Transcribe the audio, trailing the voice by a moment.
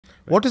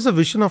What is the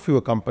vision of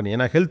your company?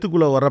 ஏன்னா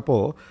ஹெல்த்துக்குள்ளே வரப்போ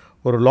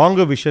ஒரு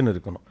லாங்கர் விஷன்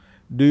இருக்கணும்.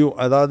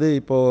 அதாவது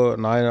இப்போது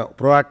நான்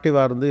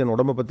ப்ரோஆக்டிவாக இருந்து என்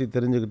உடம்பை பற்றி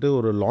தெரிஞ்சுக்கிட்டு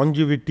ஒரு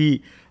லாஞ்சிவிட்டி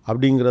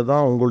அப்படிங்கிறது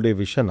தான் உங்களுடைய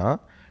விஷனா,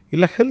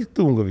 இல்லை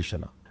ஹெல்த் உங்கள்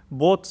விஷனா?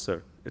 Both, sir.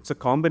 It's a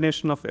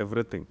combination of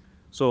everything.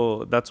 So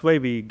that's why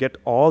we get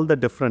all the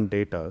different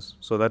data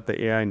so that the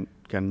AI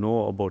can know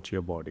about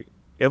your body.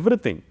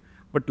 Everything.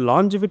 But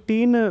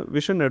லாஞ்சிவிட்டின்னு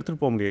vision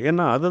எடுத்துகிட்டு போக முடியாது.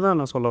 ஏன்னா அதை தான்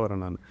நான் சொல்ல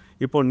வரேன். நான்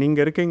இப்போது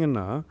நீங்கள்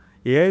இருக்கீங்கன்னா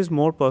AI is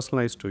more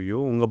personalise to you.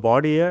 உங்கள்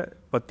பாடியை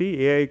பற்றி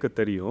ஏஐக்கு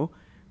தெரியும்.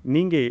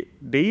 நீங்கள்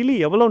டெய்லி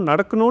எவ்வளோ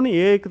நடக்கணும்னு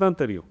ஏஐக்கு தான்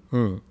தெரியும்.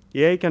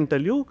 ஏஐ கேன்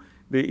டெல் யூ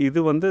இது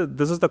வந்து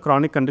this is the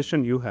chronic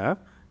condition you have,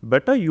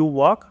 better you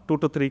walk 2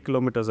 to 3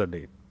 kilometers a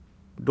day.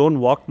 Don't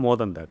walk more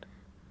than that.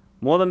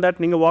 More than that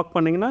நீங்கள் வாக்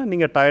பண்ணிங்கன்னா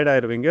நீங்கள் டயர்ட்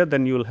ஆயிடுவீங்க.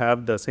 Then you will have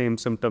the same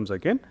symptoms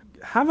again.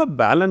 Have a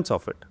balance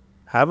of it.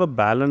 Have a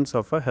balance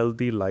of a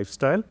healthy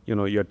lifestyle. You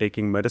know, you're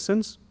taking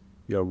medicines,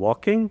 you're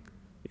walking,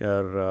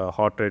 your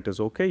heart rate is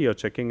okay, you're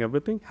checking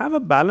everything. Have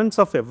a balance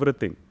of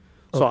everything.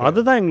 So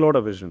அதுதான் எங்களோட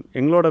vision.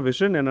 எங்களோட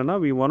vision என்னன்னா,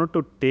 we wanted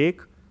to take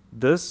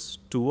this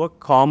to a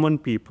common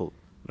people,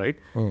 right?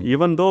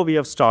 Even though we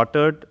have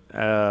started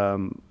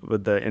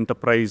with the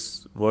enterprise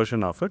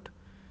version of it,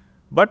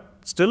 but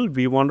still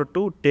we wanted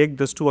to take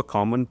this to a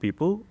common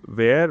people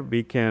where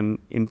we can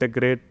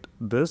integrate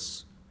this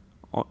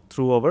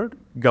through our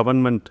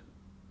government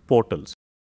portals.